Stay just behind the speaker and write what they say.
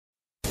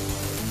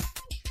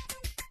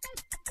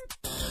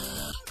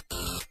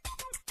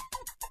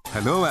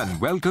Hello and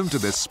welcome to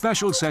this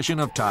special session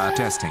of tire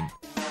testing.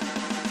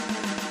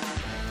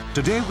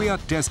 Today we are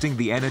testing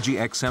the Energy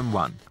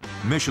XM1,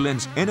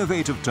 Michelin's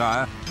innovative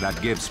tire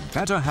that gives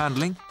better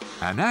handling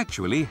and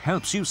actually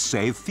helps you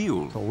save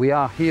fuel. So we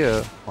are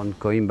here on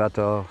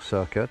Coimbatore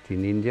circuit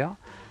in India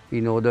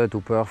in order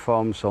to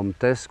perform some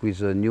tests with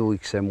the new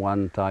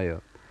XM1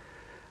 tire.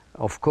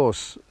 Of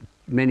course,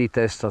 many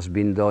tests have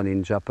been done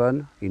in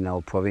Japan, in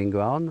our proving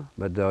ground,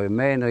 but the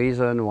main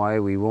reason why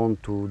we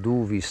want to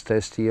do this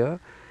test here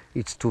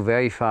is to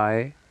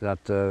verify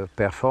that the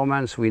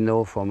performance we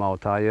know from our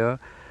tire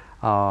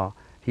are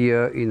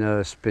here in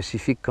a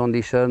specific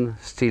condition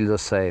still the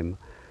same.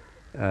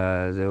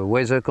 The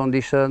weather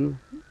condition,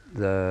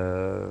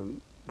 the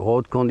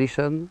road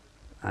condition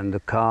and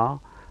the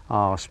car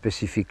are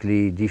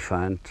specifically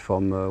different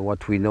from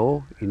what we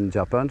know in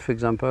Japan, for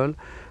example,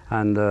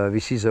 and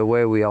this is the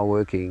way we are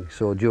working.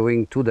 So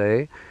during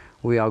today,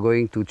 we are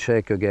going to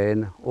check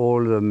again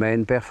all the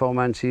main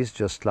performances,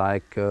 just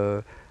like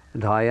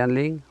dry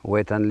handling,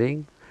 wet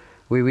handling.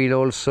 We will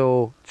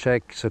also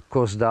check the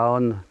cost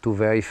down to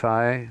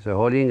verify the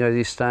rolling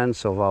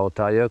resistance of our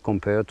tire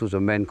compared to the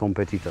main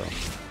competitor.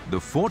 The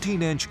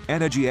 14-inch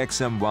Energy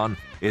XM1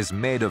 is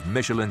made of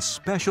Michelin's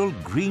special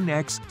Green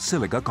X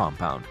silica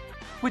compound,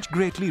 which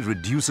greatly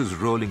reduces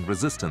rolling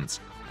resistance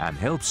and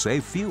helps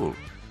save fuel.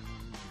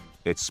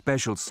 Its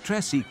special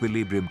stress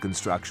equilibrium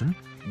construction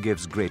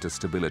gives greater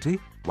stability,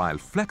 while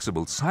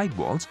flexible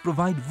sidewalls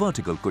provide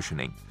vertical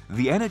cushioning.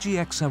 The Energy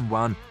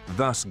XM1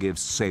 thus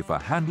gives safer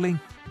handling,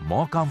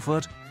 more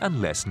comfort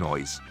and less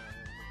noise.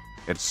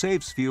 It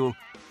saves fuel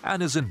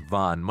and is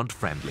environment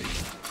friendly.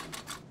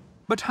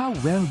 But how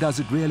well does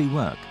it really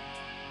work?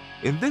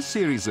 In this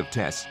series of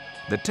tests,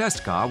 the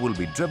test car will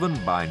be driven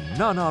by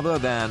none other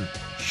than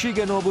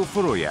Shigenobu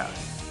Furuya.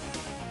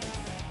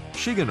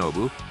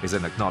 Shigenobu is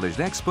an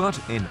acknowledged expert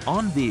in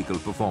on-vehicle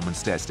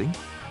performance testing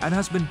and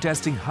has been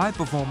testing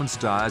high-performance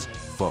tires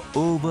for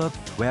over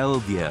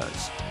 12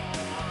 years.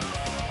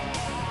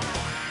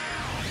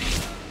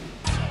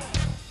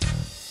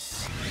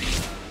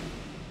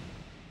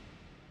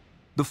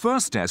 The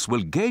first test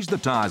will gauge the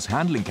tire's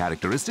handling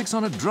characteristics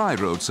on a dry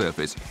road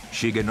surface.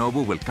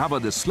 Shigenobu will cover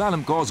the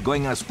slalom course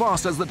going as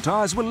fast as the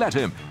tires will let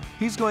him.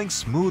 He's going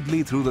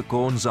smoothly through the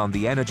cones on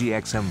the Energy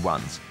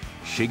XM1s.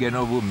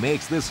 Shigenobu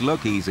makes this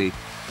look easy.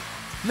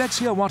 Let's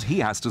hear what he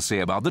has to say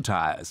about the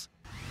tires.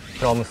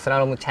 From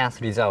slalom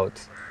test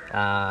results,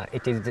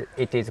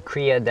 it is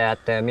clear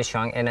that the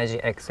Michelin Energy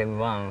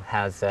XM1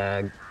 has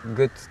a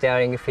good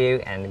steering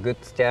feel and good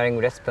steering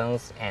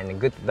response and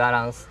good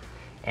balance,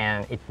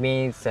 and it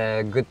means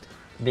good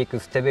vehicle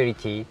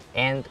stability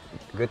and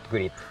good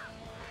grip.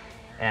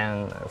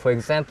 And for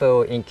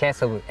example, in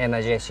case of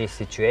emergency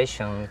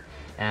situation,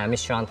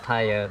 Michelin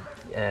tire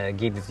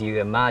gives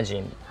you a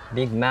margin,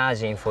 big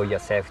margin for your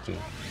safety.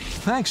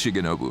 Thanks,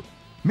 Shigenobu.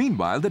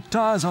 Meanwhile, the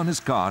tires on his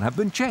car have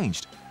been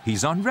changed.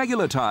 He's on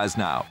regular tires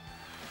now.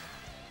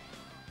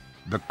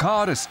 The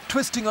car is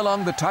twisting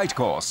along the tight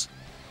course.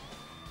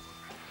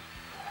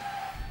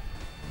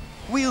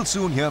 We'll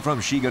soon hear from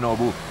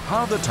Shigenobu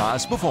how the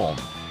tires perform.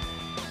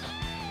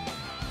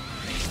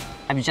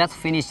 I've just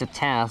finished the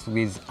test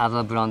with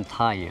other brand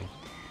tire.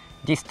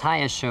 This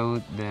tire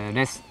showed the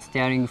less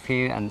steering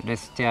feel and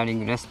less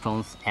steering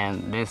response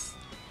and less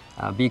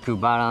vehicle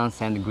balance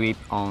and grip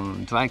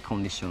on dry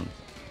conditions.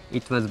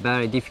 It was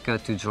very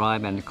difficult to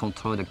drive and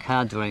control the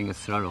car during a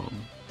slalom.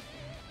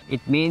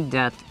 It means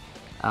that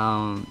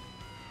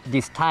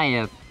this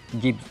tire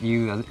gives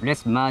you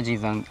less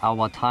margin than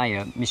our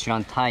tire,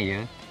 Michelin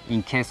tire,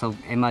 in case of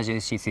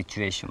emergency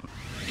situation.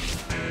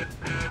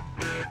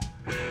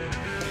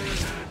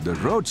 The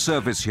road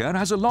surface here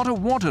has a lot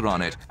of water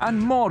on it and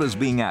more is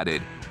being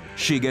added.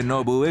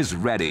 Shigenobu is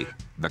ready.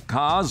 The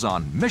car's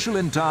on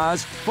Michelin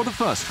tires for the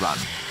first run.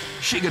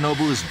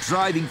 Shigenobu is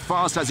driving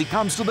fast as he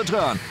comes to the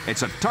turn.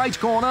 It's a tight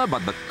corner,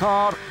 but the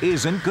car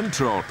is in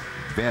control.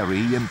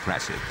 Very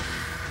impressive.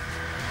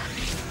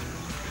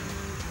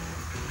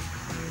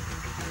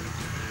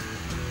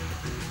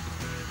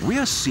 We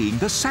are seeing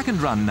the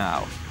second run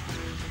now.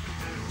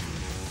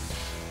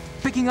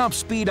 Picking up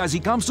speed as he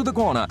comes to the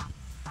corner.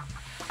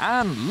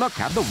 And look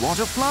at the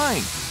water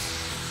flying.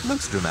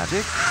 Looks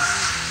dramatic.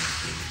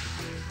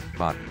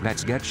 But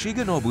let's get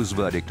Shigenobu's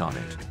verdict on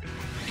it.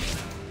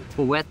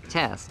 For wet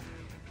test,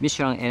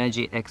 Michelin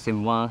Energy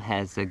XM1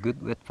 has a good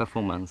wet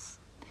performance.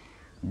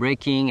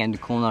 Braking and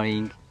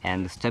cornering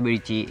and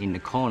stability in the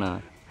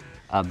corner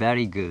are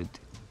very good.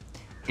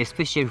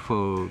 Especially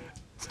for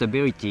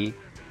stability,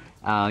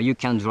 you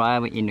can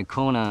drive in the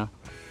corner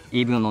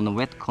even on a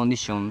wet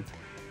condition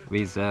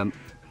with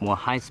more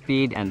high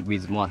speed and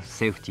with more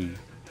safety.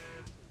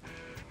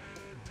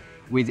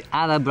 With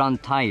other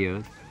brand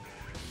tires,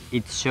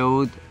 it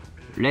showed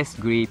less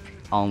grip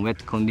on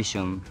wet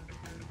condition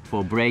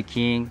for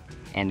braking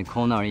and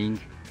cornering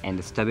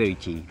and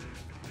stability.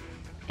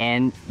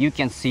 And you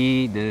can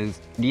see the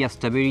rear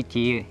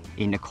stability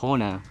in the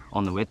corner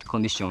on the wet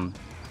condition,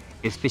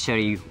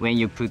 especially when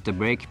you put the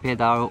brake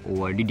pedal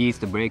or release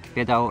the brake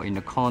pedal in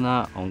the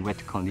corner on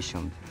wet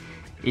condition.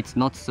 It's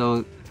not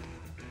so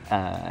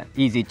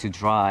easy to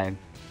drive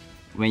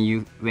when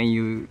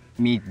you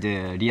meet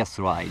the rear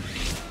slide.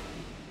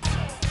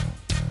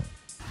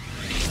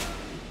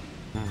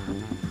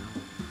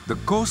 The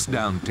coast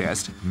down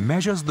test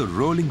measures the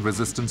rolling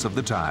resistance of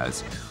the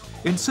tires.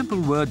 In simple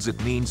words,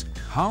 it means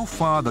how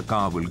far the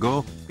car will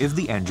go if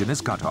the engine is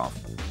cut off.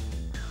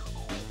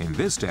 In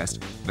this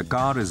test, the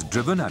car is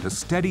driven at a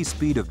steady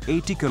speed of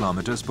 80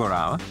 km per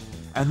hour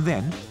and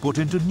then put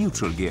into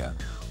neutral gear.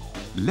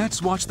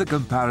 Let's watch the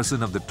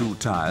comparison of the two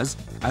tires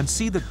and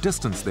see the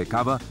distance they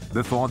cover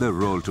before they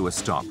roll to a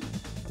stop.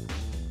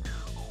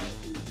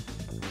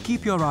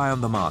 Keep your eye on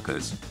the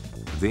markers.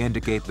 They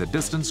indicate the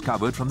distance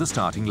covered from the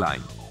starting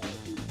line.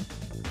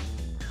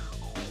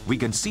 We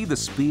can see the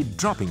speed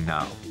dropping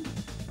now.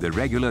 The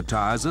regular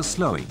tires are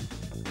slowing.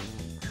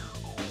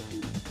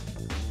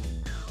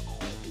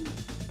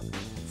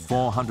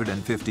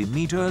 450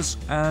 meters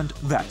and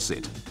that's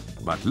it.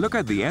 But look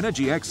at the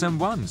Energy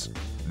XM1s.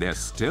 They're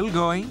still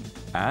going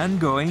and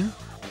going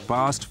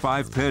past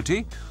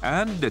 530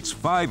 and it's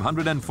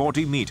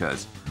 540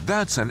 meters.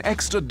 That's an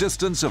extra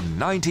distance of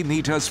 90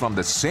 meters from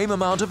the same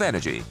amount of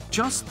energy.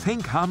 Just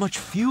think how much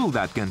fuel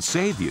that can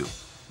save you.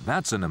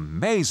 That's an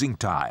amazing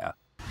tire.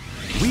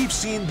 We've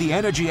seen the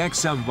Energy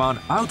XM1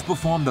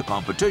 outperform the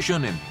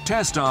competition in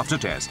test after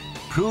test,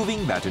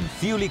 proving that in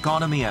fuel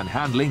economy and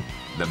handling,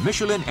 the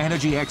Michelin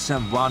Energy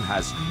XM1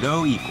 has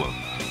no equal.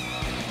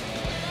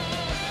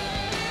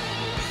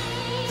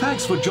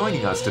 Thanks for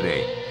joining us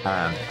today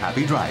and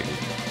happy driving.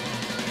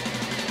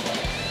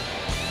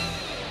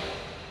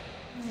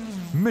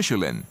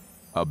 Michelin,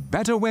 a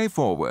better way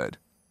forward.